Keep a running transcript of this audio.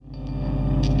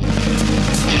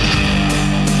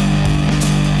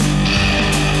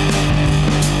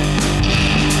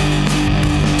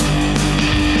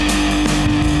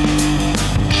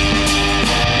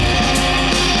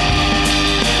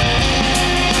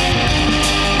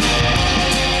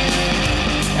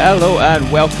Hello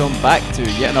and welcome back to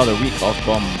yet another week of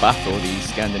Bombazo, the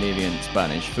Scandinavian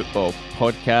Spanish football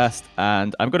podcast.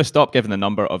 And I'm going to stop giving the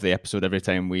number of the episode every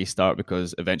time we start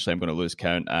because eventually I'm going to lose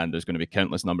count and there's going to be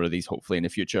countless number of these hopefully in the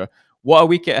future. What a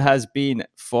week it has been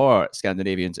for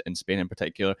Scandinavians in Spain in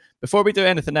particular. Before we do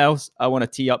anything else, I want to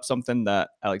tee up something that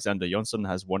Alexander Jonsson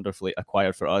has wonderfully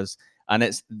acquired for us. And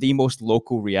it's the most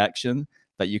local reaction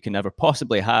that you can ever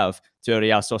possibly have to a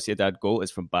Real Sociedad goal.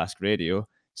 It's from Basque Radio.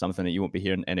 Something that you won't be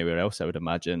hearing anywhere else, I would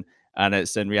imagine. And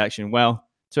it's in reaction, well,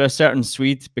 to a certain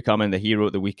Swede becoming the hero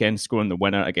at the weekend, scoring the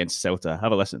winner against Celta.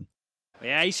 Have a listen.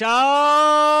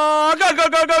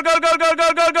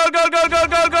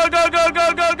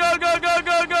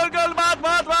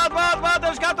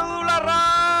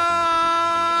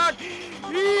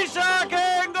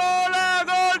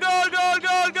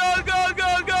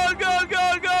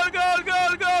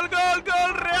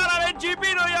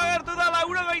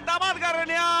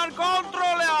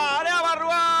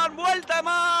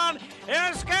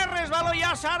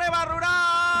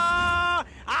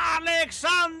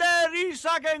 Alexander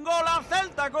Isak en goal a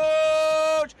Celta,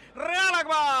 coach. Real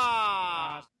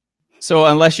Akbar. So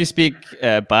unless you speak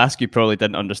Basque, you probably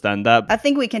didn't understand that. I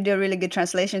think we can do a really good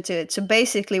translation to it. So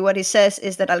basically what he says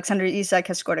is that Alexander Isak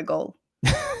has scored a goal.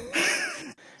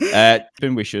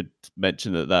 We should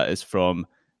mention that is from,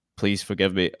 please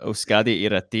forgive me, Euskadi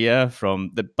Irratia,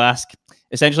 from the Basque,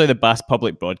 essentially the Basque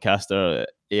public broadcaster,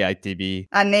 AITB.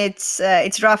 And it's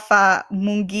Rafa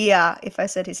Munguia, if I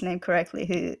said his name correctly,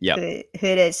 who it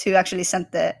is, who actually sent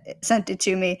it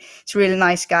to me. It's a really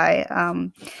nice guy.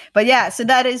 But yeah, so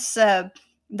that is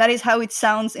how it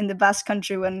sounds in the Basque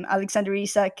country when Alexander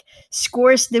Isak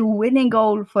scores the winning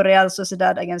goal for Real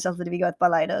Sociedad against Celta de Vigo at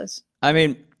Balaidos. I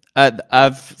mean,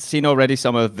 I've seen already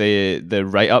some of the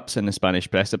write-ups in the Spanish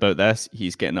press about this.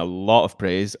 He's getting a lot of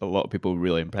praise. A lot of people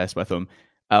really impressed with him.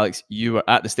 Alex, you were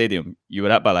at the stadium. You were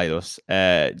at Balaidos.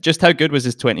 Just how good was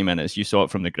his 20 minutes? You saw it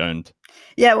from the ground.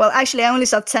 Yeah, well, actually, I only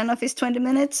saw 10 of his 20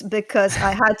 minutes because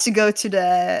I had to go to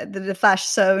the flash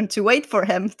zone to wait for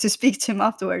him, to speak to him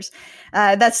afterwards.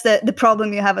 That's the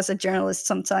problem you have as a journalist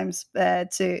sometimes,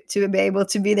 to be able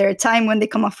to be there at time when they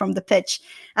come off from the pitch.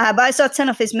 But I saw 10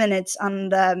 of his minutes.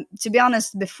 And to be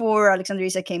honest, before Alexander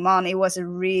Isak came on, it was a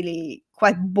really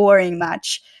quite boring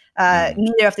match.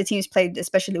 Neither of the teams played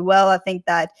especially well. I think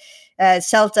that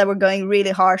Celta were going really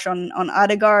harsh on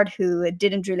Odegaard, who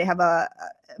didn't really have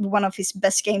one of his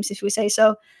best games, if we say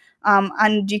so.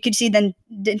 And you could see then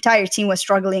the entire team was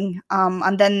struggling.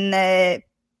 And then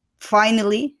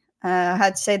finally, I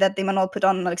had to say that the Manuel put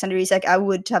on Alexander Isak. I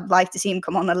would have liked to see him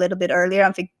come on a little bit earlier.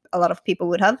 I think a lot of people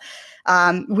would have.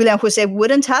 William Jose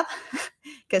wouldn't have,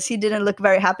 because he didn't look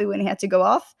very happy when he had to go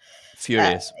off.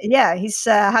 Furious. He's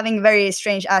having a very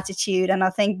strange attitude, and I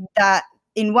think that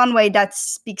in one way that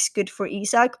speaks good for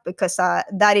Isak, because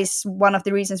that is one of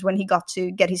the reasons when he got to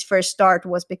get his first start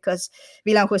was because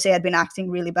William Jose had been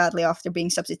acting really badly after being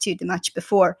substituted the match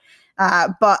before.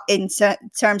 But in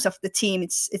terms of the team,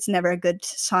 it's never a good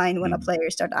sign when a player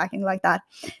starts acting like that.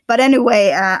 But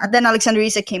anyway, then Alexander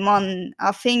Isak came on.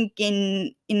 I think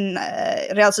in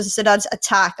Real Sociedad's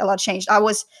attack, a lot changed.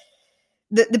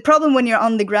 The problem when you're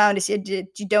on the ground is you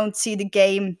don't see the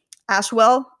game as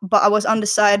well, but I was on the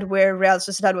side where Real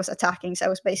Sociedad was attacking, so I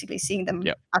was basically seeing them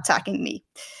attacking me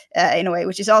in a way,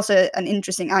 which is also an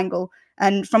interesting angle.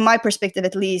 And from my perspective,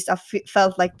 at least, I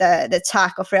felt like the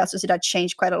attack of Real Sociedad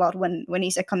changed quite a lot when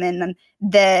Isak come in, and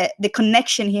the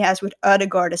connection he has with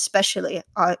Odegaard especially,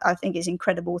 I think is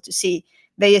incredible to see.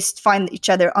 They just find each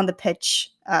other on the pitch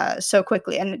so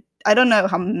quickly, and I don't know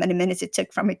how many minutes it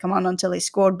took from him to come on until he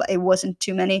scored, but it wasn't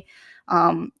too many.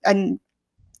 And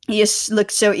he just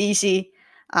looked so easy.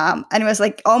 And it was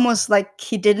like almost like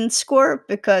he didn't score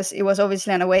because it was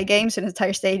obviously an away game, so the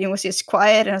entire stadium was just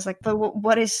quiet. And I was like, but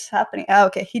what is happening?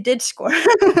 Okay, he did score.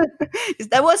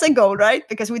 That was a goal, right?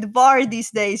 Because with VAR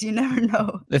these days, you never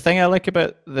know. The thing I like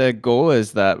about the goal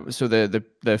is that, so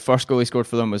the first goal he scored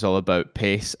for them was all about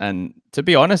pace. And to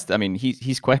be honest, I mean,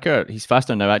 he's quicker, he's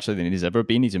faster now actually than he's ever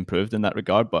been. He's improved in that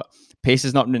regard, but pace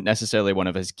is not necessarily one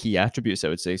of his key attributes, I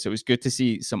would say. So it was good to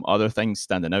see some other things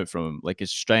standing out from him, like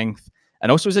his strength,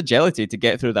 and also his agility to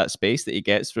get through that space that he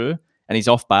gets through. And he's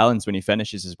off balance when he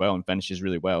finishes as well, and finishes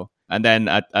really well. And then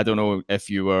I don't know if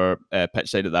you were pitch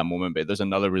side at that moment, but there's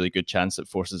another really good chance that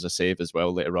forces a save as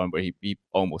well later on, where he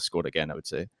almost scored again, I would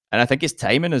say. And I think his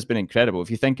timing has been incredible. If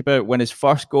you think about when his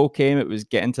first goal came, it was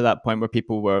getting to that point where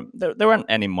people were, there weren't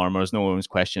any murmurs, no one was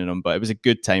questioning him, but it was a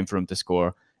good time for him to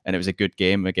score. And it was a good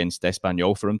game against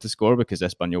Espanyol for him to score, because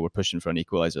Espanyol were pushing for an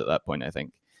equaliser at that point, I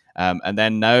think. And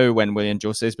then now when William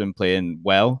Jose has been playing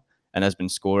well, and has been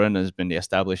scoring, has been the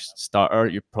established starter,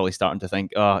 you're probably starting to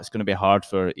think, oh, it's going to be hard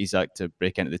for Isak to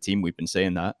break into the team. We've been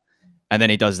saying that. And then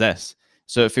he does this.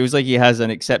 So it feels like he has an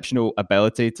exceptional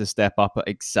ability to step up at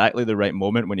exactly the right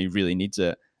moment when he really needs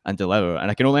it and deliver.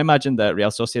 And I can only imagine that Real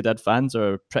Sociedad fans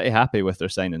are pretty happy with their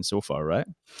signing so far, right?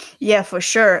 Yeah, for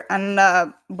sure. And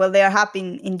well, they are happy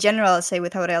in general, I'll say,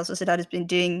 with how Real Sociedad has been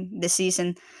doing this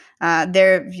season.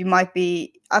 There, you might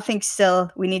be, I think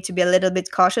still we need to be a little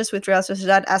bit cautious with Real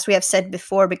Sociedad, as we have said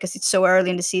before, because it's so early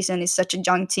in the season. It's such a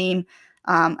young team.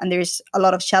 And there's a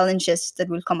lot of challenges that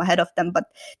will come ahead of them. But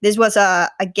this was a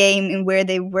game in where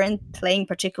they weren't playing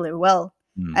particularly well.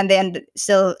 And they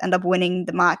still end up winning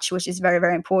the match, which is very,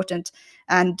 very important.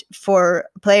 And for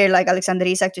a player like Alexander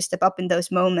Isak to step up in those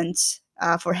moments,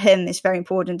 for him is very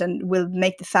important and will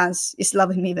make the fans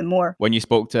love him even more. When you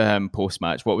spoke to him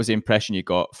post-match, what was the impression you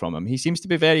got from him? He seems to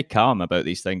be very calm about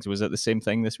these things. Was it the same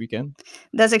thing this weekend?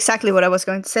 That's exactly what I was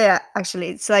going to say, actually.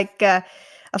 It's like...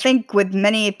 I think with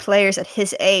many players at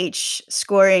his age,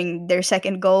 scoring their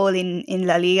second goal in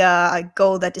La Liga, a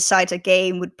goal that decides a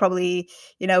game, would probably,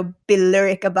 be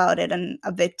lyric about it and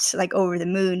a bit like over the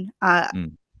moon.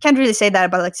 Can't really say that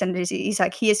about Alexander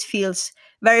Isak. He feels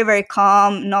very, very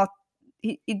calm.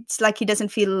 It's like he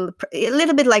doesn't feel a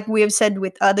little bit like we have said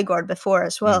with Ødegaard before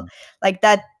as well. Like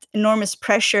that enormous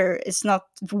pressure is not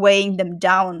weighing them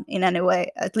down in any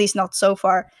way, at least not so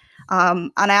far.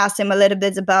 And I asked him a little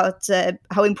bit about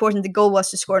how important the goal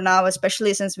was to score now,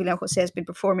 especially since Willian José has been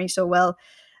performing so well.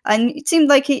 And it seemed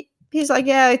like he's like,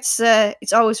 yeah,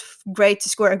 it's always great to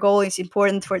score a goal. It's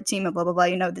important for a team, and blah, blah,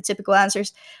 blah, the typical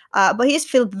answers. But he's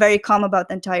felt very calm about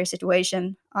the entire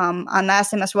situation. And I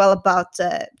asked him as well about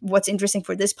what's interesting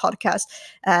for this podcast,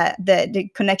 the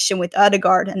connection with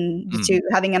Ødegaard and to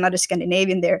having another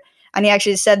Scandinavian there. And he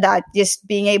actually said that just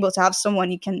being able to have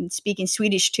someone you can speak in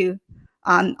Swedish to,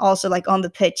 and also like on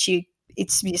the pitch,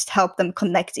 it's just helped them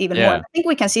connect even more. I think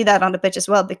we can see that on the pitch as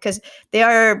well, because they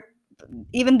are,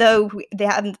 even though they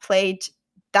haven't played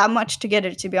that much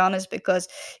together, to be honest, because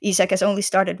Isak has only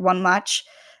started one match,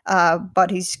 but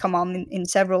he's come on in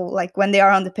several, like when they are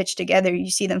on the pitch together,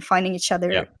 you see them finding each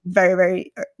other very,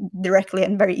 very directly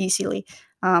and very easily.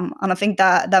 And I think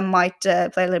that might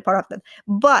play a little part of that.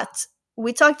 But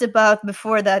we talked about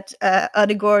before that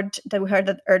Ødegaard, that we heard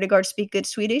that Ødegaard speak good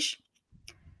Swedish.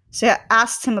 So I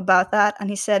asked him about that, and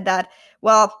he said that,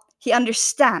 well, he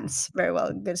understands very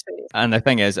well good Swedish. And the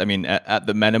thing is, I mean, at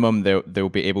the minimum, they'll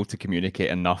be able to communicate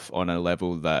enough on a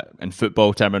level that, in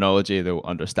football terminology, they'll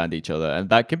understand each other. And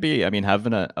that could be, I mean,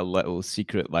 having a little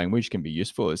secret language can be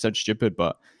useful. It sounds stupid,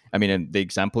 but I mean, the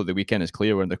example of the weekend is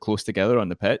clear when they're close together on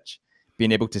the pitch.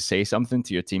 Being able to say something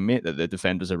to your teammate that the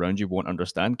defenders around you won't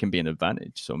understand can be an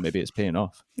advantage. So maybe it's paying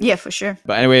off. Yeah, for sure.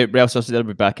 But anyway, Real Sociedad will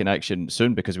be back in action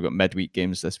soon because we've got midweek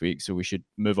games this week. So we should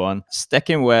move on.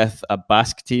 Sticking with a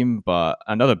Basque team, but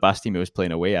another Basque team who was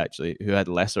playing away, actually, who had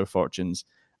lesser fortunes.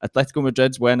 Atletico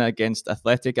Madrid's win against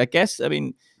Athletic. I guess, I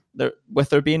mean, with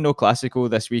there being no Clásico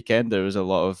this weekend, there was a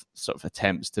lot of sort of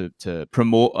attempts to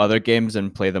promote other games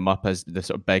and play them up as the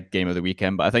sort of big game of the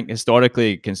weekend. But I think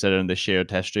historically, considering the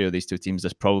shared history of these two teams,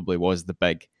 this probably was the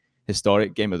big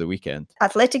historic game of the weekend.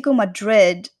 Atletico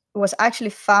Madrid was actually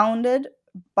founded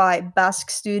by Basque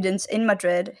students in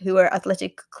Madrid who were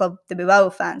Athletic Club de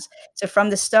Bilbao fans. So from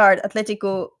the start,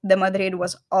 Atletico de Madrid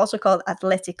was also called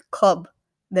Athletic Club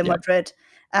de Madrid.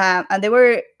 And they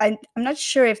were, I'm not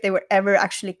sure if they were ever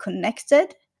actually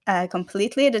connected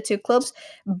completely, the two clubs,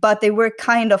 but they were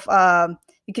kind of,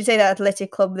 you could say that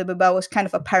Athletic Club de Bilbao was kind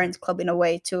of a parent club in a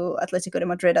way to Atletico de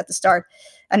Madrid at the start.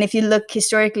 And if you look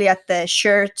historically at the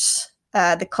shirts,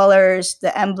 the colors,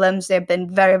 the emblems, they've been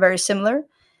very, very similar.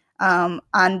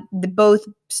 And they both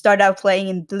started out playing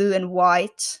in blue and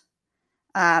white,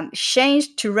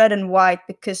 changed to red and white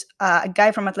because a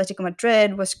guy from Atletico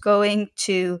Madrid was going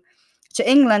to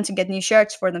England to get new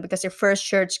shirts for them because their first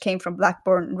shirts came from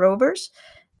Blackburn Rovers.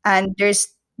 And there's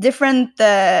different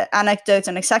anecdotes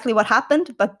on exactly what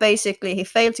happened, but basically he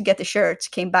failed to get the shirts,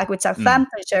 came back with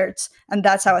Southampton shirts, and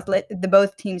that's how the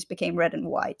both teams became red and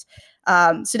white.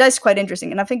 So that's quite interesting.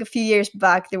 And I think a few years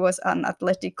back there was an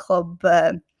Athletic Club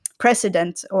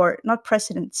president, or not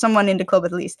president, someone in the club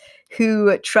at least,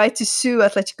 who tried to sue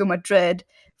Atletico Madrid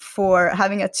for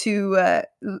having a too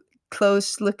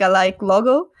close look-alike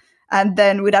logo, and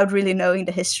then without really knowing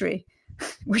the history,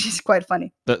 which is quite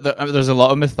funny. There's a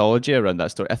lot of mythology around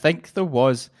that story. I think there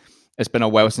was, it's been a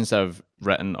while since I've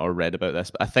written or read about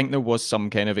this, but I think there was some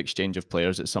kind of exchange of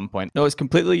players at some point. No, it's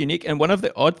completely unique. And one of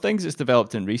the odd things that's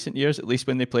developed in recent years, at least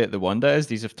when they play at the Wanda, is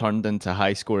these have turned into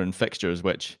high-scoring fixtures,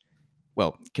 which,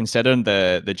 well, considering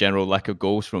the general lack of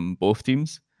goals from both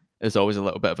teams, is always a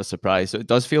little bit of a surprise. So it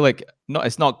does feel like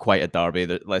it's not quite a derby.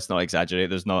 Let's not exaggerate.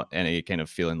 There's not any kind of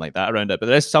feeling like that around it, but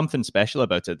there is something special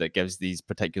about it that gives these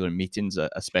particular meetings a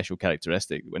special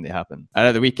characteristic when they happen. And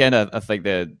at the weekend, I think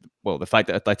the fact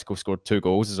that Atletico scored 2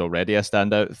 goals is already a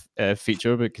standout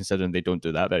feature, but considering they don't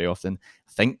do that very often.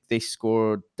 I think did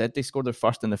they score their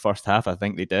first in the first half? I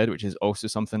think they did, which is also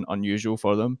something unusual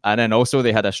for them. And then also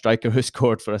they had a striker who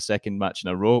scored for a second match in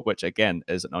a row, which again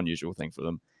is an unusual thing for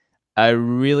them. I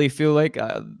really feel like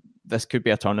this could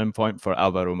be a turning point for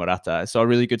Alvaro Morata. I saw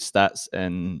really good stats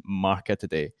in Marca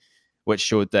today, which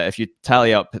showed that if you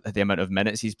tally up the amount of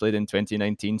minutes he's played in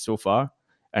 2019 so far,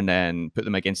 and then put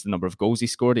them against the number of goals he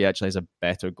scored, he actually has a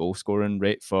better goal scoring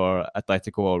rate for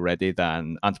Atletico already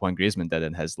than Antoine Griezmann did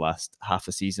in his last half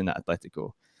a season at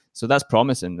Atletico. So that's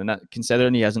promising. And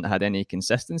considering he hasn't had any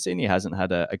consistency and he hasn't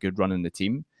had a good run in the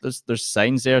team, there's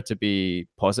signs there to be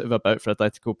positive about for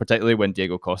Atletico, particularly when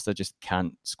Diego Costa just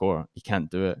can't score. He can't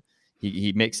do it.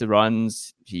 He makes the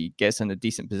runs, he gets into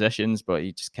decent positions, but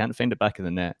he just can't find the back of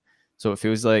the net. So it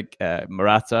feels like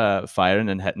Morata firing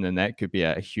and hitting the net could be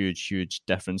a huge, huge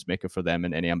difference maker for them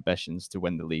in any ambitions to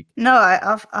win the league. No,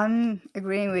 I'm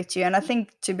agreeing with you. And I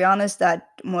think, to be honest, that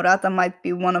Morata might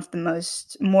be one of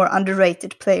the more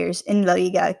underrated players in La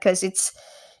Liga, because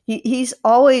he's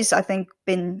always, I think,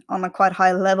 been on a quite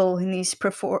high level, and he's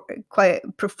performed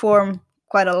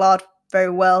quite a lot,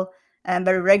 very well and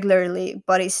very regularly,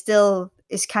 but he still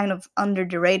is kind of under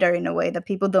the radar in a way that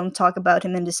people don't talk about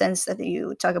him in the sense that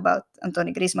you talk about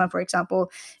Antonio Griezmann, for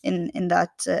example, in that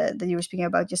that you were speaking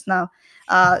about just now.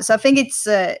 So I think it's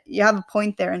you have a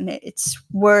point there, and it's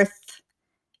worth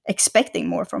expecting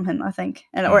more from him, I think,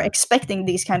 or expecting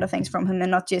these kind of things from him and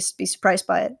not just be surprised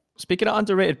by it. Speaking of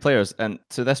underrated players, and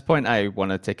to this point, I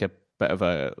want to take a bit of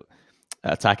a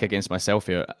attack against myself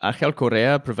here. Angel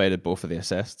Correa provided both of the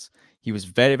assists. He was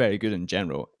very, very good in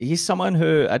general. He's someone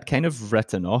who I'd kind of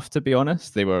written off, to be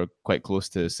honest. They were quite close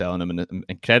to selling him, and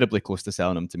incredibly close to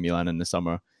selling him to Milan in the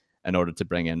summer in order to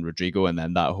bring in Rodrigo, and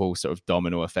then that whole sort of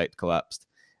domino effect collapsed.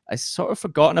 I sort of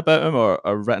forgotten about him or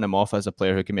written him off as a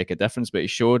player who can make a difference, but he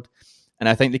showed. And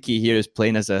I think the key here is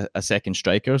playing as a second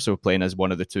striker, so playing as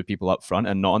one of the two people up front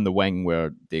and not on the wing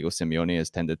where Diego Simeone has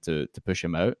tended to push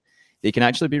him out. They can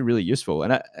actually be really useful.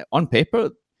 And on paper,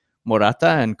 Morata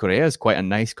and Correa is quite a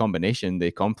nice combination. They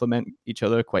complement each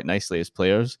other quite nicely as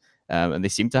players, and they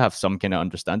seem to have some kind of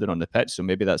understanding on the pitch. So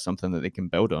maybe that's something that they can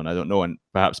build on. I don't know, and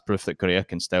perhaps proof that Correa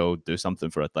can still do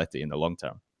something for Atleti in the long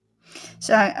term.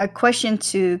 So a question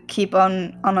to keep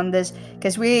on this,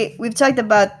 because we've talked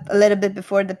about a little bit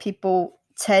before that people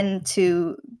tend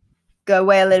to go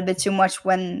away a little bit too much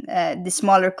when the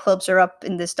smaller clubs are up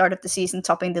in the start of the season,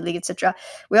 topping the league, etc.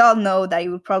 We all know that it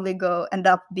would probably end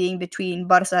up being between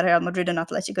Barca, Real Madrid, and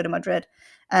Atletico de Madrid.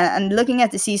 And looking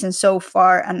at the season so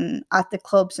far and at the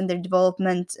clubs and their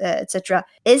development, etc.,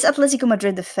 is Atletico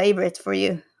Madrid the favorite for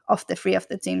you of the three of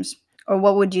the teams? Or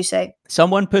what would you say?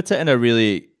 Someone put it in a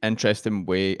really interesting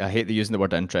way. I hate using the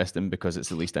word interesting because it's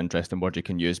the least interesting word you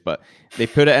can use, but they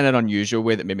put it in an unusual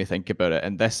way that made me think about it.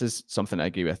 And this is something I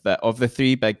agree with, that of the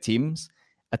three big teams,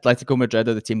 Atletico Madrid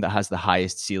are the team that has the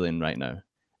highest ceiling right now.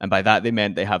 And by that, they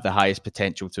meant they have the highest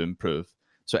potential to improve.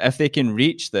 So if they can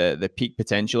reach the peak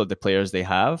potential of the players they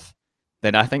have,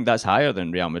 then I think that's higher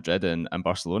than Real Madrid and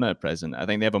Barcelona at present. I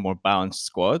think they have a more balanced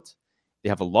squad. They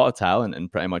have a lot of talent in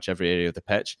pretty much every area of the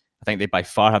pitch. I think they by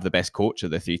far have the best coach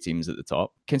of the three teams at the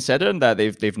top. Considering that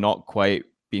they've not quite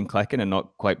been clicking and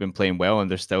not quite been playing well, and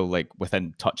they're still like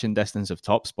within touching distance of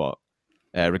top spot,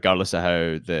 regardless of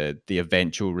how the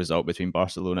eventual result between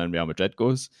Barcelona and Real Madrid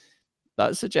goes,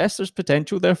 that suggests there's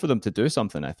potential there for them to do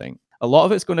something, I think. A lot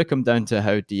of it's going to come down to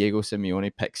how Diego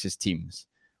Simeone picks his teams.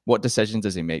 What decisions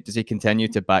does he make? Does he continue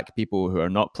to back people who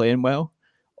are not playing well,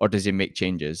 or does he make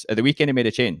changes? At the weekend, he made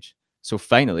a change. So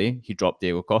finally, he dropped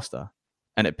Diego Costa.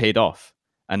 And it paid off.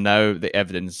 And now the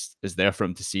evidence is there for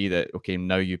him to see that, okay,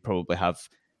 now you probably have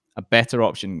a better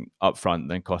option up front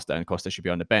than Costa, and Costa should be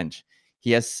on the bench.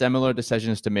 He has similar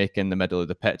decisions to make in the middle of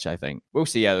the pitch, I think. We'll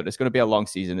see. It's going to be a long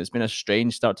season. It's been a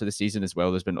strange start to the season as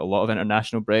well. There's been a lot of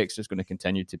international breaks. There's going to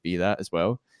continue to be that as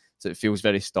well. So it feels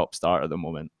very stop-start at the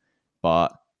moment.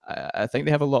 But I think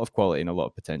they have a lot of quality and a lot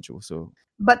of potential. So,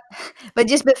 But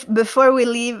just before we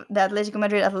leave the Atletico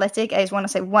Madrid Athletic, I just want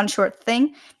to say one short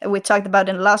thing that we talked about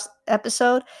in the last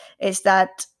episode, is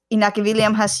that Iñaki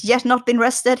Williams has yet not been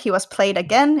rested. He was played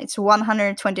again. It's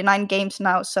 129 games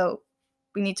now, so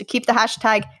we need to keep the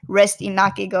hashtag rest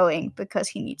Iñaki going because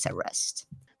he needs a rest.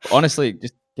 Honestly,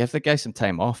 just give the guy some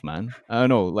time off, man. I don't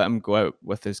know, let him go out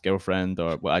with his girlfriend,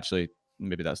 or well, actually,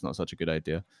 maybe that's not such a good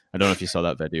idea. I don't know if you saw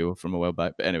that video from a while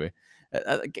back, but anyway.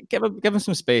 Give him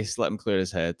some space. Let him clear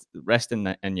his head. Rest in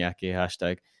Iñaki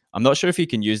hashtag. I'm not sure if you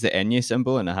can use the Enya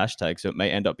symbol in a hashtag, so it might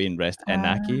end up being rest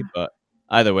Inaki. But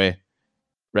either way,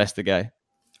 rest the guy.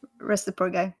 Rest the poor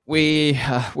guy. We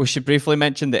should briefly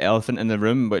mention the elephant in the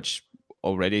room, which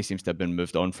already seems to have been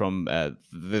moved on from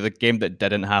the game that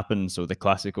didn't happen. So the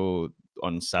Clásico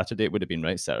on Saturday, it would have been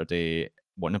right Saturday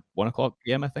 1 o'clock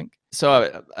p.m. I think.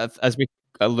 So as we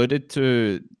alluded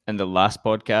to in the last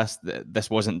podcast, this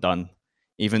wasn't done,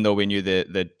 even though we knew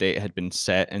the date had been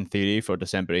set in theory for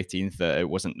December 18th.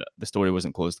 That the story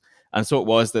wasn't closed, and so it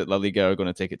was that La Liga are going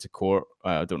to take it to court.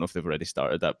 I don't know if they've already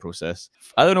started that process.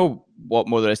 I don't know what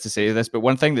more there is to say to this, but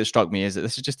one thing that struck me is that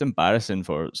this is just embarrassing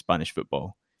for Spanish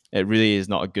football. It really is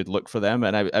not a good look for them.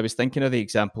 And I was thinking of the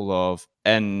example of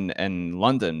in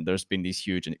London, there's been these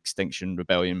huge Extinction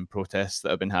Rebellion protests that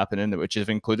have been happening, which have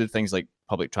included things like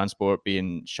public transport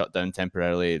being shut down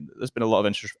temporarily. There's been a lot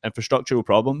of infrastructural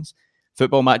problems.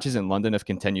 Football matches in London have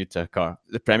continued to occur.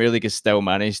 The Premier League has still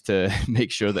managed to make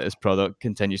sure that its product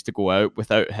continues to go out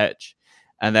without hitch.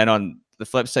 And then on the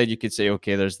flip side, you could say,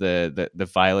 okay, there's the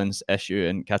violence issue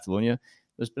in Catalonia.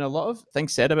 There's been a lot of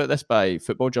things said about this by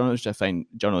football journalists,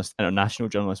 international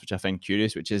journalists, which I find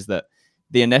curious, which is that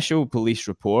the initial police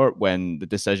report when the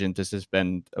decision to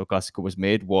suspend El Clásico was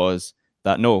made was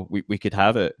that no, we could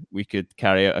have it. We could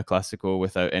carry out a Clásico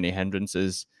without any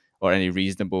hindrances or any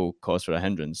reasonable cause for a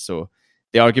hindrance. So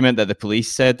the argument that the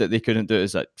police said that they couldn't do it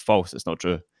is false. It's not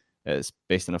true. It's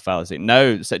based on a fallacy.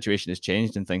 Now the situation has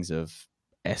changed and things have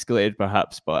escalated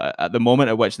perhaps, but at the moment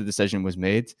at which the decision was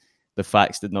made, the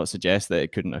facts did not suggest that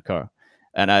it couldn't occur.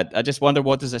 And I just wonder,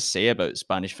 what does this say about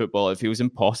Spanish football? It feels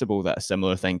impossible that a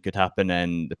similar thing could happen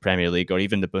in the Premier League or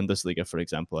even the Bundesliga, for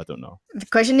example. I don't know. The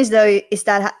question is, though, is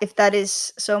that if that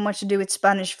is so much to do with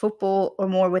Spanish football or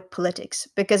more with politics?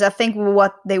 Because I think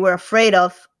what they were afraid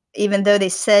of, even though they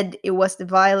said it was the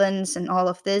violence and all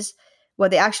of this,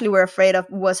 what they actually were afraid of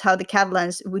was how the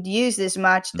Catalans would use this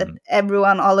match that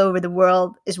everyone all over the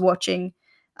world is watching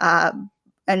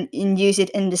and use it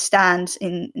in the stands,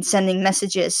 in sending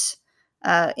messages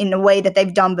in a way that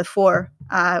they've done before,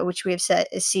 which we have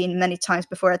seen many times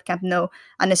before at Camp Nou.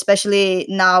 And especially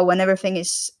now when everything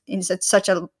is at such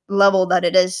a level that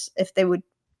it is, if they would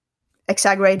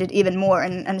exaggerate it even more.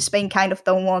 And Spain kind of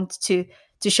don't want to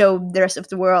show the rest of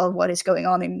the world what is going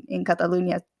on in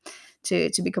Catalonia,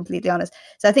 to be completely honest.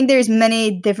 So I think there's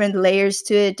many different layers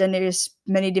to it, and there's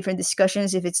many different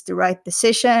discussions if it's the right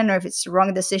decision or if it's the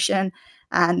wrong decision.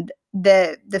 And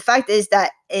the fact is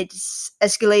that it's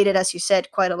escalated, as you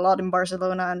said, quite a lot in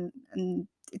Barcelona and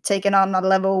taken on a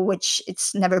level which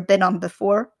it's never been on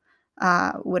before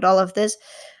with all of this.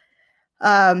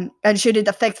 And should it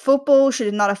affect football? Should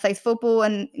it not affect football?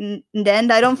 And in the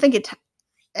end, I don't think it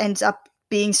ends up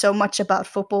being so much about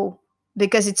football,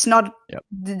 because it's not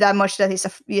that much that it's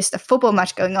just a football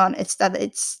match going on. It's that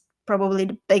it's probably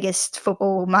the biggest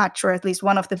football match, or at least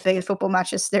one of the biggest football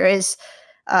matches there is.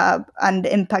 And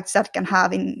the impacts that can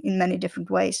have in many different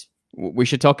ways. We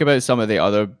should talk about some of the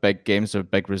other big games or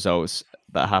big results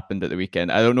that happened at the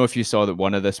weekend. I don't know if you saw that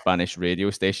one of the Spanish radio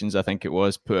stations, I think it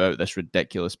was, put out this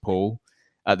ridiculous poll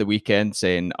at the weekend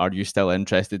saying, are you still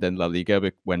interested in La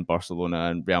Liga when Barcelona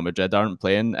and Real Madrid aren't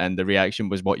playing? And the reaction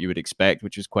was what you would expect,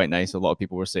 which was quite nice. A lot of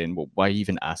people were saying, well, why are you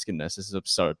even asking this? This is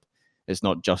absurd. It's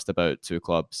not just about two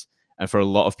clubs. And for a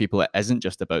lot of people, it isn't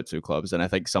just about two clubs. And I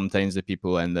think sometimes the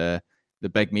people in the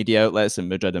big media outlets in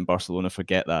Madrid and Barcelona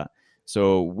forget that.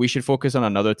 So we should focus on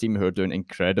another team who are doing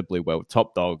incredibly well,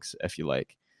 top dogs, if you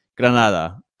like.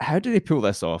 Granada, how do they pull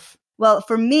this off? Well,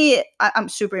 for me, I'm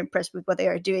super impressed with what they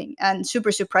are doing and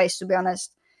super surprised, to be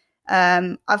honest.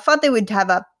 I thought they would have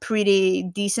a pretty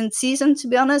decent season, to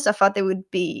be honest. I thought they would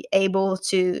be able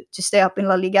to stay up in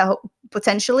La Liga,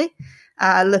 potentially,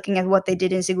 looking at what they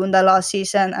did in Segunda last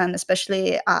season, and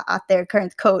especially at their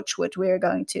current coach, which we're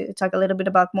going to talk a little bit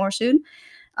about more soon.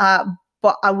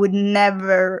 But I would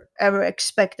never, ever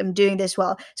expect them doing this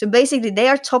well. So basically, they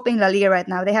are topping La Liga right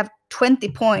now. They have 20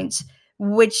 points,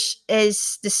 which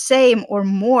is the same or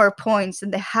more points than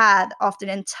they had after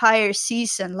the entire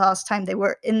season last time they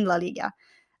were in La Liga.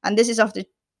 And this is after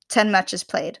 10 matches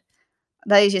played.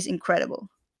 That is just incredible.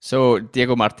 So,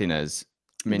 Diego Martinez,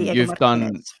 I mean,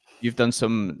 you've done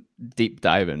some deep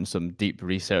diving, some deep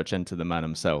research into the man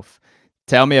himself.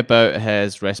 Tell me about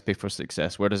his recipe for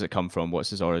success. Where does it come from?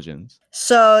 What's his origins?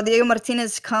 So Diego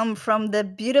Martinez come from the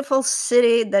beautiful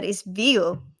city that is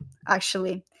Vigo,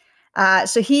 actually.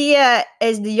 So he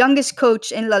is the youngest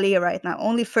coach in La Liga right now,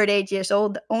 only 38 years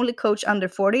old, only coach under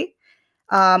 40.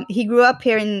 He grew up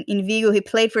here in Vigo. He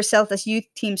played for Celta's youth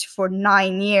teams for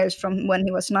 9 years, from when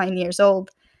he was 9 years old.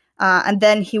 And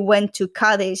then he went to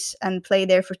Cadiz and played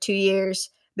there for 2 years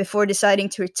before deciding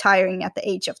to retiring at the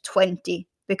age of 20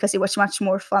 because it was much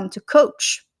more fun to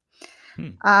coach.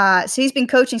 So he's been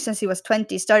coaching since he was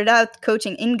 20. Started out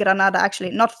coaching in Granada,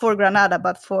 actually, not for Granada,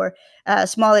 but for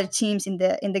smaller teams in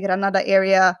the Granada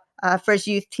area, first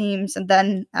youth teams, and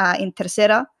then in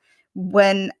Tercera,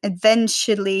 when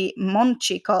eventually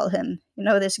Monchi called him,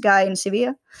 this guy in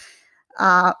Sevilla,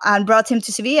 and brought him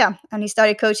to Sevilla. And he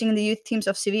started coaching in the youth teams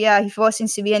of Sevilla. He was in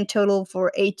Sevilla in total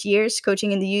for 8 years,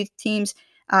 coaching in the youth teams.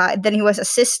 Then he was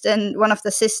one of the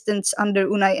assistants under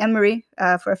Unai Emery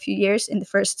for a few years in the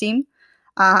first team.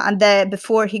 And then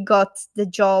before he got the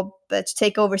job to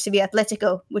take over Sevilla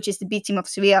Atletico, which is the B team of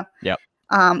Sevilla,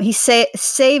 he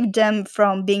saved them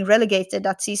from being relegated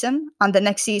that season. And the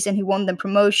next season, he won them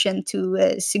promotion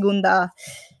to Segunda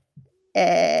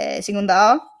A.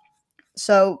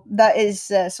 So that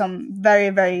is some very,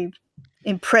 very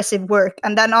impressive work.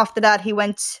 And then after that, he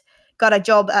got a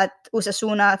job at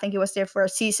Osasuna. I think he was there for a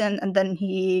season, and then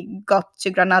he got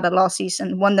to Granada last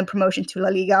season, won the promotion to La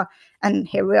Liga, and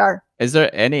here we are. Is there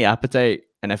any appetite?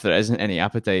 And if there isn't any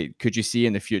appetite, could you see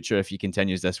in the future, if he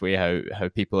continues this way, how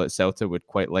people at Celta would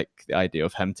quite like the idea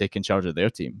of him taking charge of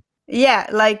their team? Yeah,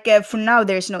 for now,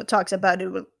 there's no talks about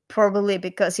it. Probably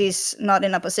because he's not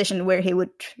in a position where he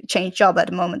would change job at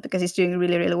the moment because he's doing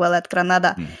really, really well at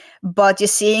Granada. But you're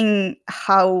seeing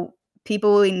how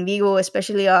people in Vigo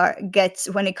especially gets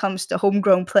when it comes to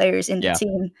homegrown players in the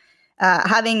team.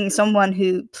 Having someone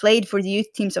who played for the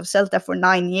youth teams of Celta for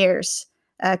 9 years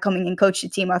coming and coach the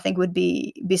team, I think would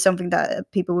be something that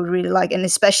people would really like, and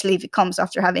especially if it comes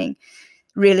after having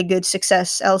really good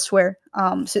success elsewhere.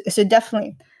 So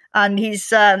definitely, and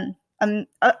he's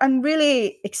I'm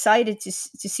really excited to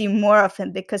see more of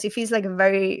him because he feels like a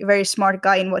very, very smart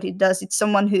guy in what he does. It's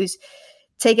someone who's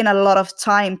taken a lot of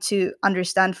time to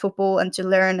understand football and to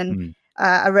learn. And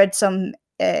I read some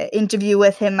interview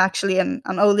with him, actually, an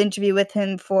old interview with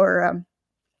him for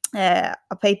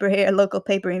a paper here, a local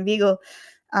paper in Vigo,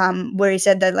 where he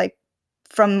said that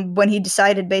from when he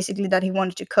decided basically that he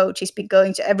wanted to coach, he's been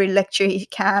going to every lecture he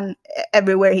can,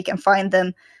 everywhere he can find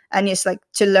them, and just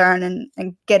to learn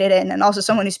and get it in. And also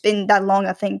someone who's been that long,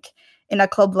 I think, in a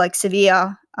club like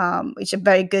Sevilla, which is a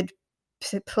very good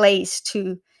place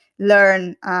to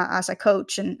learn as a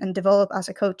coach and develop as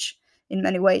a coach in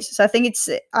many ways. So I think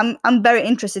I'm very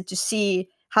interested to see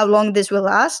how long this will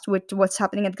last with what's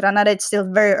happening at Granada. It's still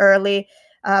very early,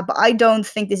 but I don't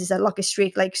think this is a lucky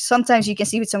streak. Sometimes you can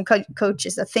see with some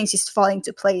coaches that things just fall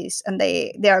into place and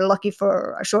they are lucky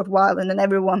for a short while, and then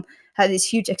everyone has these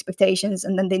huge expectations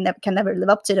and then they can never live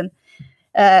up to them.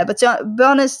 But to be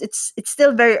honest, it's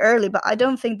still very early, but I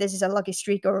don't think this is a lucky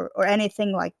streak or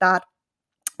anything like that.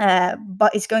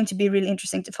 But it's going to be really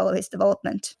interesting to follow his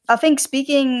development. I think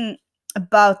speaking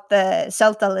about the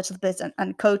Celta a little bit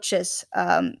and coaches,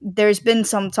 there's been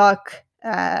some talk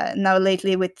now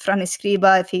lately with Fran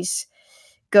Escriba if he's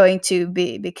going to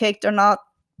be kicked or not,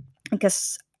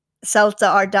 because Celta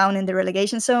are down in the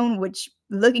relegation zone, which,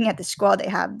 looking at the squad they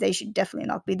have, they should definitely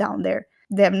not be down there.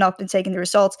 They have not been taking the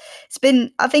results.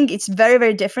 I think it's very,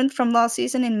 very different from last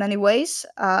season in many ways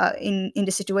in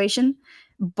the situation.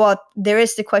 But there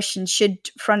is the question, should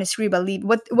Fran Escriba leave?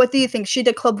 What do you think? Should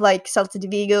a club like Celta de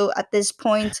Vigo at this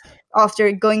point,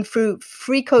 after going through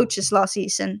 3 coaches last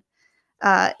season,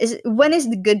 when is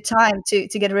the good time to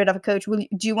get rid of a coach?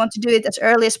 Do you want to do it as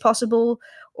early as possible,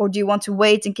 or do you want to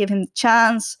wait and give him the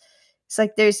chance?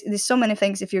 It's there's so many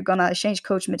things if you're gonna change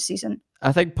coach mid-season.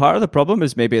 I think part of the problem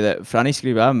is maybe that Fran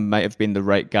Escriba might have been the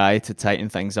right guy to tighten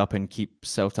things up and keep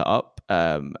Celta up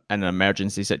in an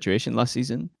emergency situation last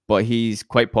season. But he's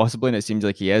quite possibly, and it seems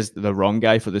like he is, the wrong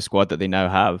guy for the squad that they now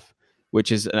have, which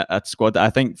is a squad that I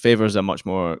think favours a much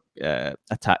more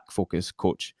attack-focused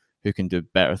coach who can do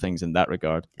better things in that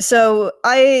regard. So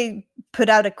I put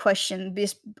out a question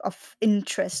of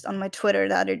interest on my Twitter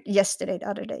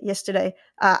yesterday,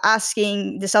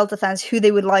 asking the Celta fans who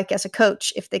they would like as a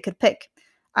coach if they could pick.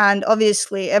 And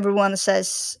obviously everyone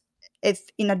says if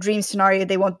in a dream scenario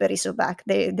they want Berizzo back.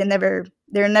 They're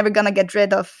never gonna get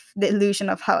rid of the illusion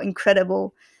of how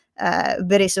incredible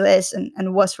Berizzo is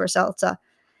and was for Celta.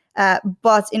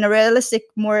 But in a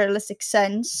more realistic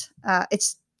sense,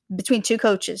 it's between 2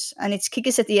 coaches, and it's Quique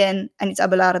Setién and it's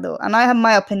Abelardo. And I have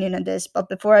my opinion on this, but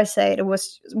before I say it, I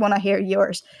want to hear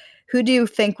yours. Who do you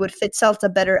think would fit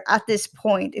Celta better at this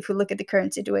point if we look at the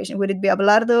current situation? Would it be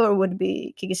Abelardo or would it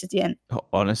be Quique Setién?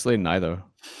 Honestly, neither.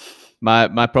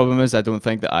 My problem is I don't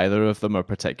think that either of them are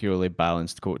particularly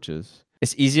balanced coaches.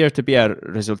 It's easier to be a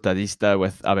resultadista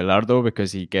with Abelardo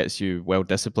because he gets you well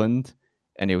disciplined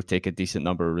and he'll take a decent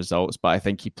number of results, but I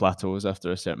think he plateaus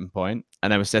after a certain point.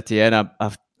 And then with Setien,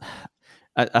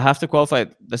 I have to qualify.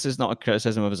 This is not a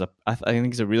criticism of I think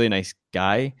he's a really nice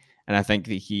guy, and I think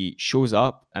that he shows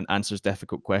up and answers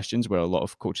difficult questions where a lot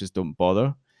of coaches don't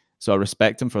bother. So I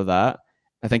respect him for that.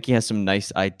 I think he has some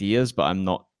nice ideas, but I'm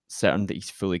not certain that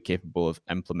he's fully capable of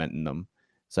implementing them.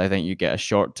 So I think you get a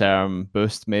short-term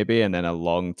boost maybe, and then a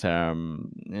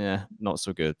long-term, not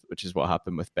so good, which is what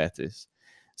happened with Betis.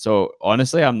 So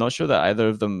honestly, I'm not sure that either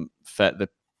of them fit the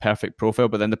perfect profile.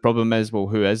 But then the problem is, well,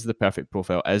 who is the perfect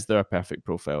profile? Is there a perfect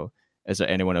profile? Is there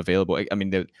anyone available? I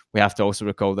mean, we have to also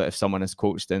recall that if someone is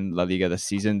coached in La Liga this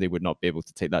season, they would not be able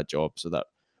to take that job. So that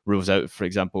rules out, for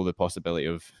example, the possibility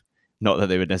of, not that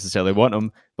they would necessarily want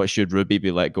him, but should Ruby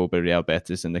be let go by Real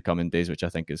Betis in the coming days, which I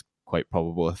think is quite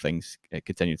probable if things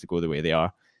continue to go the way they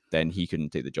are, then he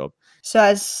couldn't take the job. So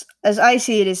as I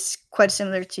see it, is quite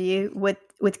similar to you. With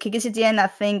Quique Setién, I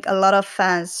think a lot of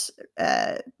fans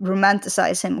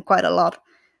romanticize him quite a lot.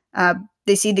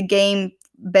 They see the game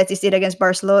Betis did against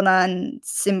Barcelona and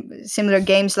similar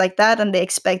games like that, and they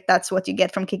expect that's what you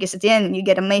get from Quique Setién, and you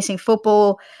get amazing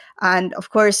football. And of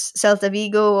course, Celta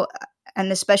Vigo,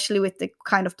 and especially with the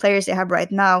kind of players they have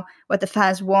right now, what the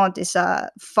fans want is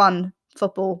fun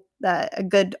football, a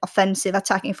good offensive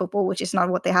attacking football, which is not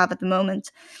what they have at the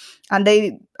moment. And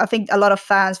I think a lot of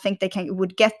fans think they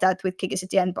would get that with Quique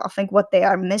Setién, but I think what they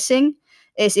are missing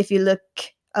is, if you look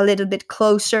a little bit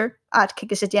closer at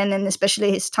Quique Setién, and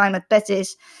especially his time at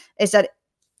Betis, is that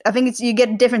I think you get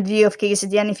a different view of Quique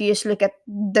Setién if you just look at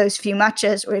those few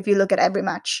matches, or if you look at every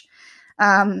match.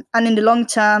 And in the long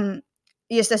term,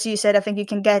 just as you said, I think you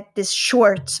can get this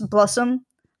short blossom,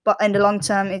 but in the long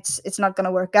term, it's not going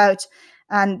to work out.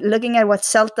 And looking at what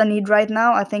Celta need right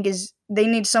now, I think they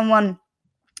need someone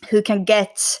who can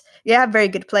have very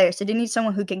good players. So they need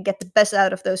someone who can get the best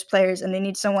out of those players, and they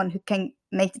need someone who can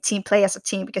make the team play as a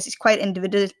team, because it's quite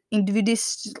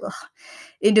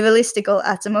individualistical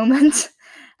at the moment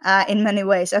in many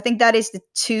ways. I think that is the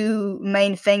two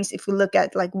main things if we look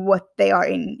at like what they are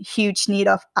in huge need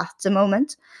of at the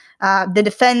moment. The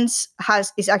defense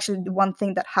is actually the one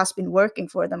thing that has been working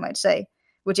for them, I'd say,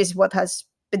 which is what has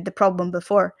been the problem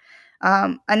before.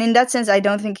 And in that sense, I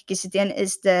don't think Quique Setién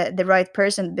is the right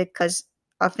person, because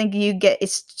I think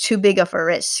it's too big of a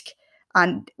risk.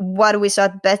 And what we saw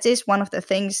at Betis, one of the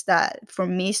things that for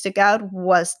me stuck out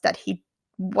was that he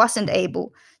wasn't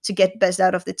able to get best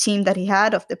out of the team that he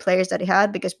had, of the players that he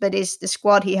had, because Betis, the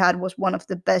squad he had, was one of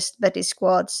the best Betis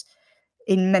squads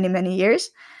in many, many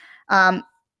years.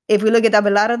 If we look at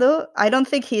Abelardo, I don't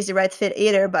think he's the right fit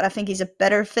either, but I think he's a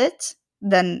better fit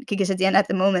than Quique Setién at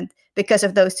the moment because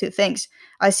of those two things.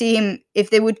 I see him, if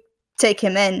they would take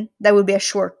him in, that would be a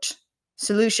short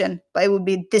solution, but it would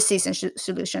be this season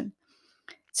solution.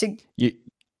 So, you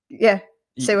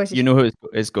know who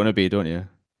it's going to be, don't you?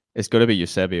 It's going to be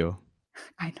Eusebio.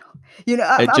 I know.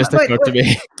 It just occurred to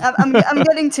me. I'm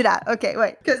getting to that. Okay,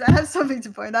 wait, because I have something to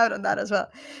point out on that as well.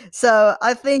 So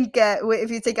I think if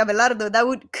you take Abelardo,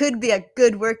 that could be a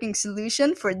good working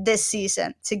solution for this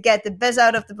season, to get the best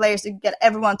out of the players, to get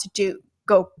everyone to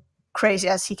go crazy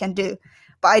as he can do.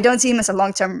 But I don't see him as a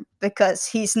long-term, because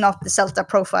he's not the Celta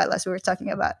profile as we were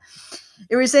talking about.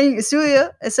 You were saying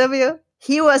Eusebio,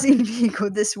 he was in Vigo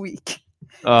this week.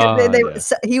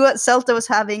 Celta was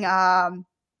having a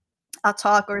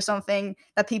talk or something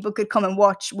that people could come and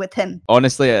watch with him.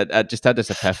 Honestly, I just had this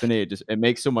epiphany. It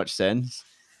makes so much sense.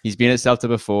 He's been at Celta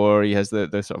before. He has the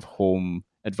sort of home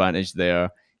advantage there.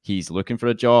 He's looking for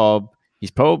a job. He's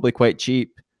probably quite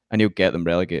cheap, and he'll get them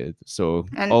relegated. So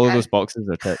all of those boxes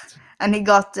are ticked. And he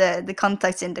got the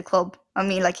contacts in the club. I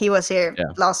mean, like, he was here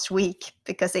last week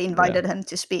because they invited him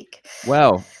to speak.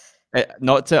 Well,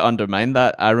 not to undermine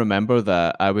that, I remember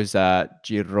that I was at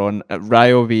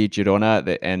Rayo v Girona at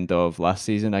the end of last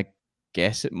season. I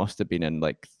guess it must have been in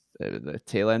like the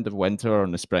tail end of winter or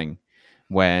in the spring,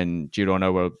 when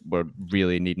Girona were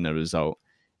really needing a result.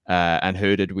 And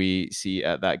who did we see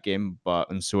at that game but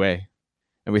Unsue?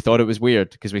 And we thought it was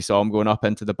weird because we saw him going up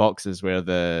into the boxes where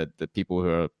the people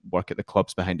who work at the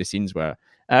clubs behind the scenes were.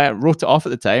 Wrote it off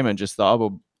at the time and just thought,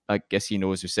 well, I guess he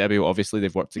knows Eusebio. Obviously,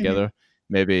 they've worked together. Mm-hmm.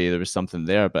 Maybe there was something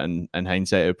there, but in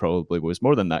hindsight, it probably was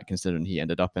more than that, considering he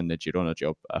ended up in the Girona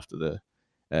job after the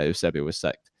Eusebio was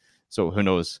sacked. So who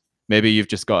knows? Maybe you've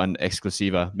just got an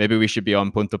exclusiva. Maybe we should be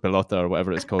on Punto Pelota or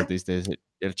whatever it's called these days.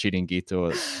 El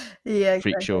Chiringuito,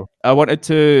 Freak Show. I wanted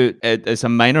to, it's a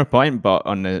minor point, but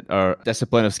on our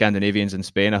discipline of Scandinavians in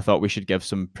Spain, I thought we should give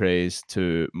some praise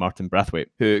to Martin Brathwaite,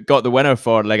 who got the winner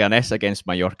for Leganés against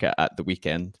Mallorca at the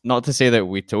weekend. Not to say that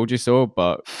we told you so,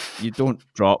 but you don't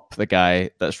drop the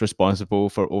guy that's responsible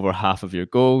for over half of your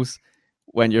goals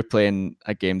when you're playing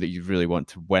a game that you really want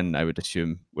to win, I would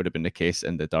assume would have been the case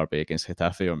in the derby against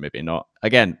Getafe, or maybe not.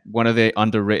 Again, one of the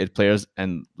underrated players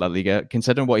in La Liga,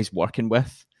 considering what he's working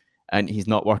with, and he's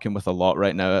not working with a lot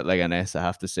right now at Leganés, I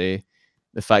have to say.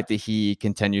 The fact that he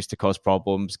continues to cause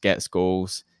problems, gets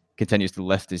goals, continues to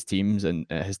lift his teams and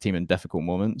his team in difficult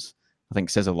moments, I think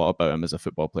says a lot about him as a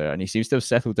football player. And he seems to have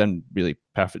settled in really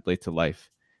perfectly to life.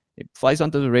 It flies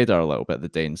under the radar a little bit, the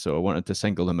Dane, so I wanted to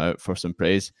single him out for some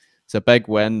praise. It's a big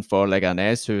win for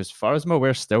Leganés, who, as far as I'm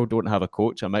aware, still don't have a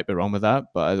coach. I might be wrong with that,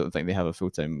 but I don't think they have a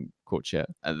full-time coach yet.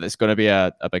 And it's going to be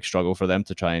a big struggle for them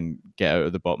to try and get out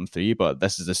of the bottom three, but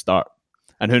this is the start.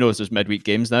 And who knows, there's midweek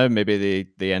games now. Maybe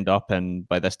they end up, and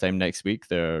by this time next week,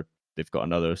 they've got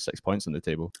another 6 points on the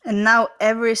table. And now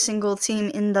every single team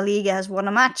in the Liga has won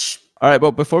a match. All right,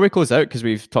 well, before we close out, because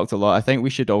we've talked a lot, I think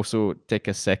we should also take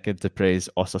a second to praise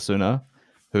Osasuna,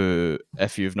 who,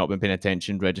 if you've not been paying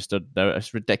attention, registered there.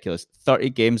 It's ridiculous. 30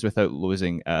 games without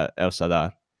losing at El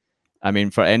Sadar. I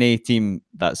mean, for any team,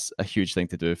 that's a huge thing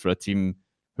to do. For a team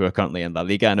who are currently in La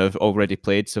Liga and have already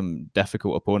played some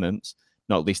difficult opponents,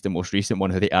 not least the most recent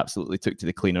one, who they absolutely took to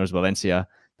the cleaners, Valencia,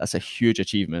 that's a huge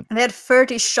achievement. And they had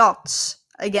 30 shots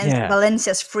against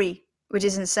Valencia's 3, which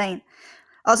is insane.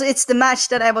 Also, it's the match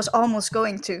that I was almost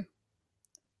going to.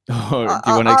 Oh,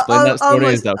 do you want to explain that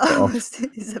story? Almost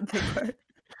is a big word.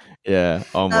 Yeah,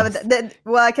 almost.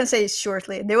 Well, I can say it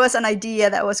shortly. There was an idea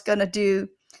that was going to do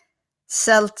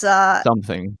Celta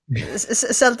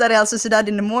Real Sociedad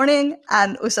in the morning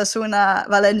and Osasuna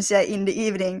Valencia in the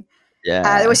evening.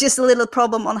 Yeah, there was just a little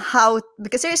problem on how,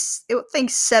 because there's, I think,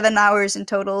 7 hours in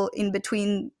total in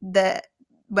between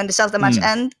when the Celta match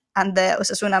end and the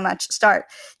Osasuna match start.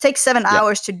 It takes 7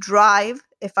 hours to drive,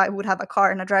 if I would have a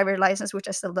car and a driver license, which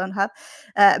I still don't have,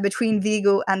 between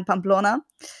Vigo and Pamplona.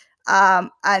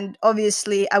 And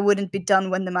obviously I wouldn't be done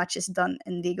when the match is done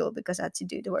in Vigo because I had to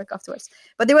do the work afterwards.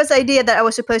 But there was the idea that I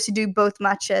was supposed to do both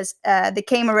matches. There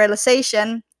came a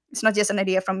realization, it's not just an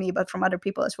idea from me, but from other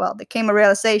people as well. There came a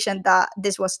realization that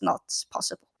this was not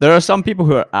possible. There are some people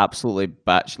who are absolutely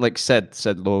like Sid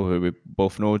Lowe, who we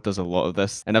both know does a lot of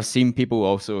this. And I've seen people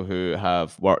also who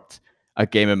have worked a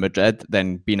game in Madrid,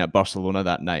 then been at Barcelona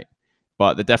that night.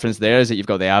 But the difference there is that you've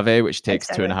got the AVE, which takes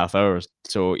 2.5 hours.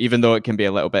 So even though it can be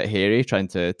a little bit hairy trying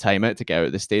to time it to get out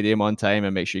of the stadium on time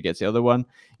and make sure you get to the other one,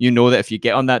 you know that if you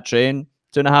get on that train,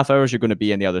 2.5 hours, you're going to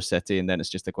be in the other city, and then it's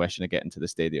just a question of getting to the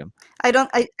stadium.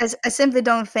 I simply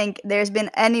don't think there's been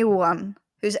anyone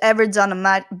who's ever done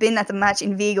been at a match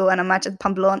in Vigo and a match at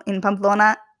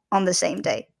Pamplona on the same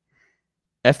day.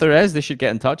 If there is, they should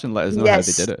get in touch and let us know how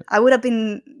they did it. I would have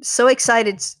been so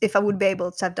excited if I would be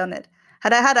able to have done it.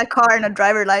 Had I had a car and a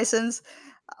driver license,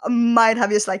 I might have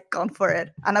just gone for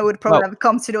it, and I would probably have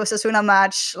come to the Osasuna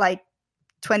match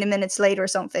 20 minutes later or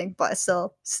something, but I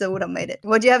still would have made it.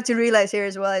 What you have to realize here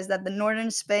as well is that the northern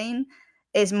Spain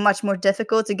is much more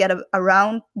difficult to get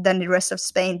around than the rest of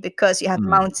Spain because you have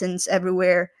mountains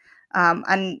everywhere.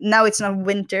 And now it's not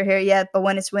winter here yet, but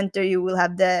when it's winter, you will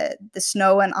have the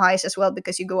snow and ice as well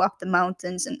because you go up the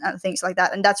mountains and things like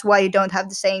that. And that's why you don't have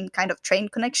the same kind of train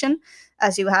connection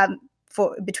as you have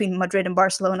between Madrid and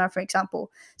Barcelona, for example.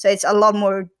 So it's a lot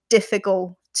more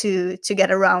difficult to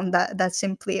get around that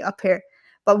simply up here.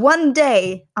 But one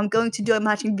day, I'm going to do a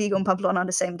match in Vigo and Pamplona on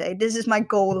the same day. This is my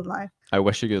goal in life. I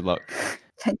wish you good luck.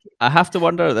 Thank you. I have to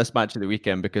wonder this match of the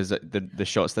weekend because the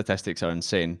shot statistics are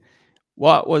insane.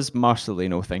 What was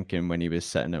Marcelino thinking when he was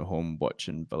sitting at home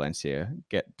watching Valencia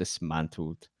get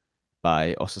dismantled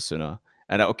by Osasuna?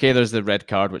 And okay, there's the red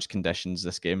card which conditions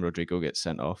this game. Rodrigo gets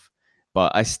sent off.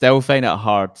 But I still find it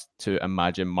hard to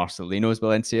imagine Marcelino's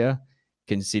Valencia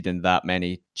conceding that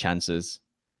many chances.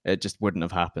 It just wouldn't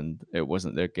have happened. It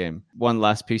wasn't their game. One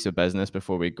last piece of business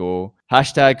before we go.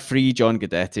 #free John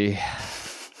Guidetti.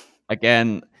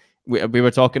 Again, we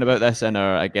were talking about this in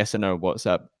our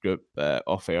WhatsApp group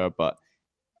off air, but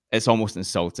it's almost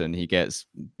insulting. He gets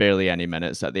barely any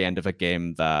minutes at the end of a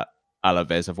game that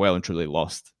Alaves have well and truly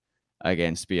lost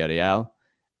against Villarreal.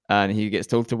 And he gets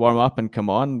told to warm up and come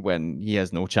on when he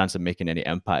has no chance of making any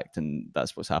impact. And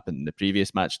that's what's happened in the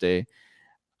previous match day.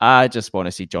 I just want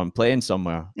to see John playing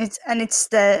somewhere. It's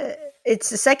the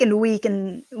second week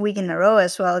in a row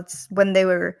as well. It's when they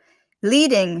were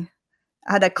leading,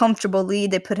 had a comfortable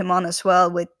lead. They put him on as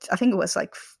well with, I think it was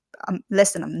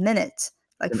less than a minute,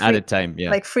 added time,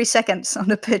 yeah, 3 seconds on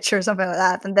the pitch or something like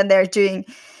that. And then they're doing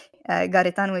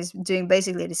Garitano is doing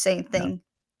basically the same thing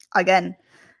again.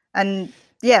 And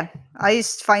yeah, I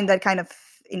just find that kind of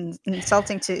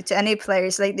insulting to any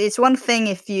players. It's one thing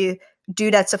if you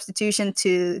do that substitution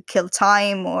to kill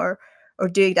time or or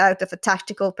do it out of a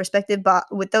tactical perspective. But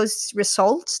with those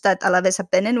results that Alaves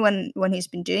have been in when he's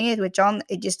been doing it with John,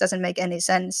 it just doesn't make any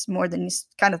sense more than he's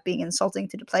kind of being insulting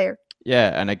to the player.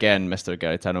 Yeah, and again, Mr.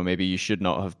 Garitano, maybe you should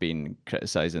not have been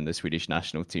criticising the Swedish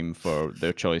national team for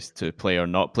their choice to play or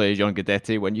not play John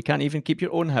Guidetti when you can't even keep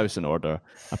your own house in order,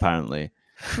 apparently.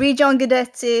 Free John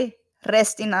Guidetti,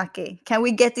 rest Inaki. Can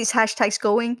we get these hashtags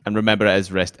going? And remember, it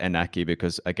is rest Inaki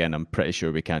because, again, I'm pretty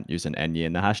sure we can't use an Enyi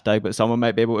in the hashtag, but someone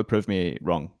might be able to prove me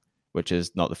wrong, which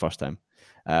is not the first time.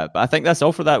 But I think that's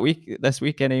all for that week. This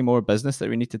week, any more business that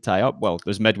we need to tie up? Well,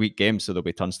 there's midweek games, so there'll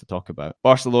be tons to talk about.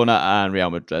 Barcelona and Real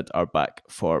Madrid are back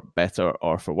for better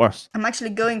or for worse. I'm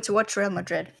actually going to watch Real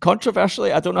Madrid.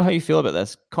 Controversially, I don't know how you feel about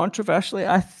this. Controversially,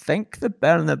 I think the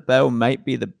Bernabeu might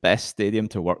be the best stadium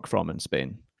to work from in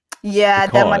Spain. Yeah,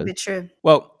 that might be true.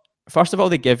 Well, first of all,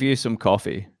 they give you some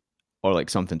coffee or like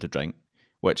something to drink,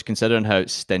 which, considering how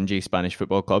stingy Spanish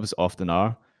football clubs often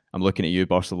are, I'm looking at you,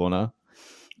 Barcelona.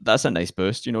 That's a nice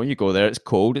boost. You know, you go there, it's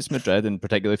cold, it's Madrid, and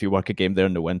particularly if you work a game there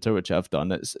in the winter, which I've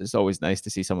done, it's always nice to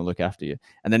see someone look after you.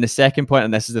 And then the second point,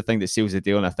 and this is the thing that seals the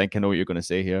deal, and I think I know what you're going to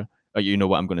say here, or you know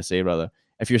what I'm going to say rather.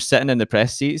 If you're sitting in the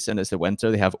press seats and it's the winter,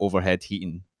 they have overhead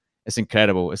heating. It's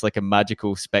incredible. It's like a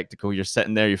magical spectacle. You're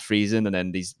sitting there, you're freezing, and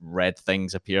then these red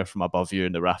things appear from above you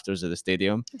in the rafters of the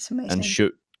stadium and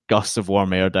shoot gusts of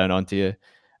warm air down onto you.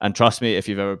 And trust me, if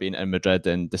you've ever been in Madrid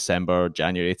in December or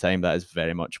January time, that is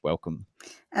very much welcome.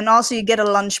 And also you get a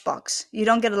lunchbox. You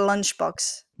don't get a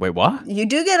lunchbox. Wait, what? You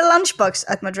do get a lunchbox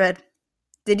at Madrid.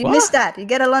 Did you miss that? You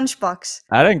get a lunchbox.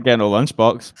 I didn't get no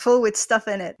lunchbox. Full with stuff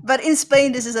in it. But in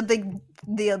Spain, this is a big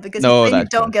deal because in Spain you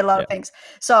don't get a lot of things.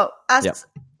 So as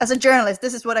a journalist,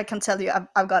 this is what I can tell you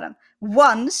I've gotten.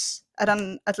 Once at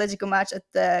an Atletico match at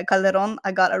the Calderón,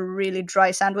 I got a really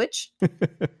dry sandwich.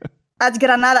 At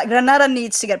Granada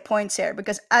needs to get points here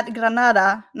because at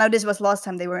Granada, now this was last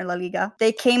time they were in La Liga,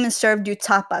 they came and served you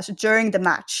tapas during the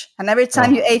match. And every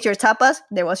time you ate your tapas,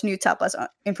 there was new tapas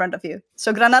in front of you.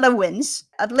 So Granada wins.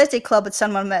 Athletic Club at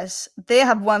San Mamés, they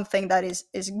have one thing that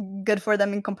is good for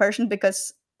them in comparison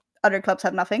because other clubs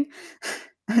have nothing.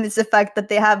 And it's the fact that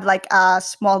they have like a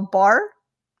small bar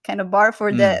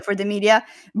for the media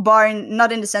bar,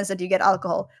 not in the sense that you get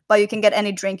alcohol, but you can get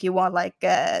any drink you want, like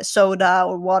soda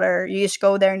or water. You just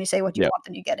go there and you say what you want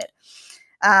and you get it.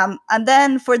 And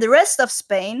then for the rest of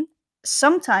Spain,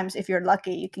 sometimes if you're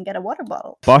lucky, you can get a water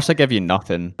bottle. Barca give you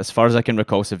nothing. As far as I can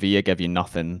recall, Sevilla give you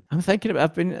nothing. I'm thinking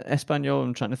I've been Espanyol.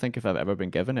 I'm trying to think if I've ever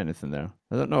been given anything there.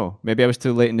 I don't know. Maybe I was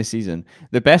too late in the season.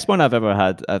 The best one I've ever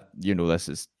had, this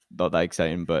is not that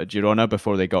exciting, but Girona,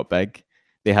 before they got big,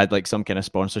 they had like some kind of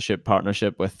sponsorship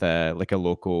partnership with like a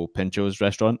local Pinchos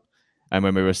restaurant. And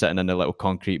when we were sitting in the little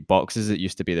concrete boxes that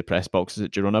used to be the press boxes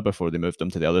at Girona before they moved them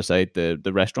to the other side, the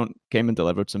restaurant came and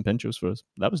delivered some Pinchos for us.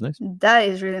 That was nice. That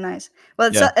is really nice.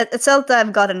 Well, at Celta,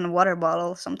 I've gotten a water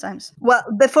bottle sometimes. Well,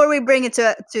 before we bring it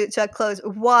to a close,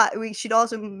 why we should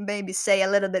also maybe say a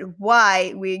little bit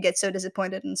why we get so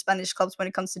disappointed in Spanish clubs when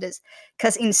it comes to this.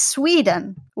 Because in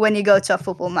Sweden, when you go to a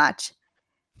football match,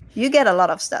 you get a lot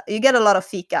of stuff. You get a lot of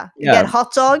fika. You get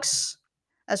hot dogs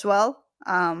as well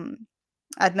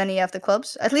at many of the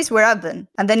clubs, at least where I've been.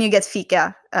 And then you get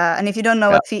fika. And if you don't know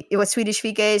what Swedish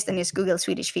fika is, then just Google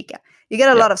Swedish fika. You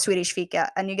get a lot of Swedish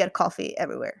fika and you get coffee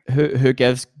everywhere. Who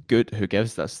gives?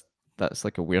 That's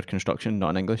like a weird construction,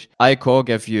 not in English. ICO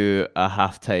give you a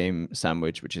halftime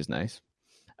sandwich, which is nice.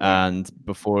 And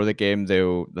before the game,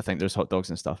 I think there's hot dogs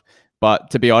and stuff. But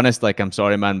to be honest, like, I'm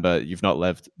sorry, man, but you've not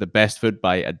lived. The best food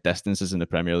by a distance is in the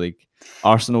Premier League.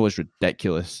 Arsenal is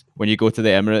ridiculous. When you go to the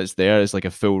Emirates, there is like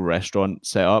a full restaurant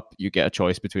set up. You get a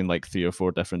choice between like 3 or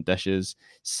 4 different dishes.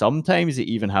 Sometimes they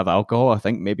even have alcohol. I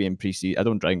think maybe in pre-season, I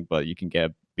don't drink, but you can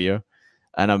get a beer.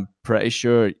 And I'm pretty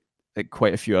sure like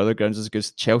quite a few other grounds is good.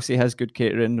 Chelsea has good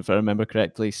catering, if I remember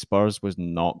correctly. Spurs was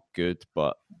not good,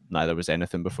 but neither was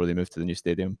anything before they moved to the new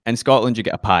stadium. In Scotland, you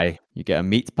get a pie. You get a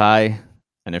meat pie,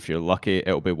 and if you're lucky,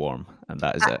 it'll be warm, and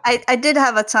that is it. I did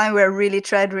have a time where I really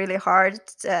tried really hard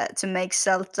to make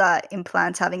Celta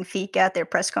implant having fika at their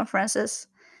press conferences,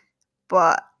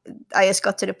 but I just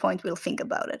got to the point we'll think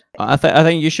about it. I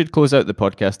think you should close out the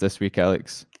podcast this week,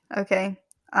 Alex. Okay.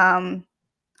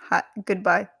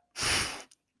 Goodbye.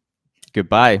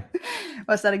 Goodbye.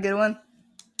 Was that a good one?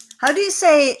 How do you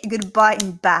say goodbye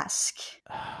in Basque?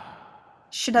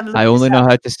 Should have. I only know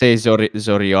how to say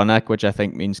Zorionak, which I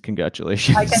think means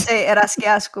congratulations. I can say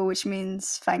Erasquiasco, which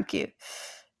means thank you.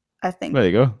 I think. There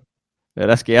you go.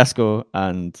 Erasquiasco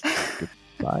and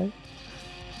goodbye.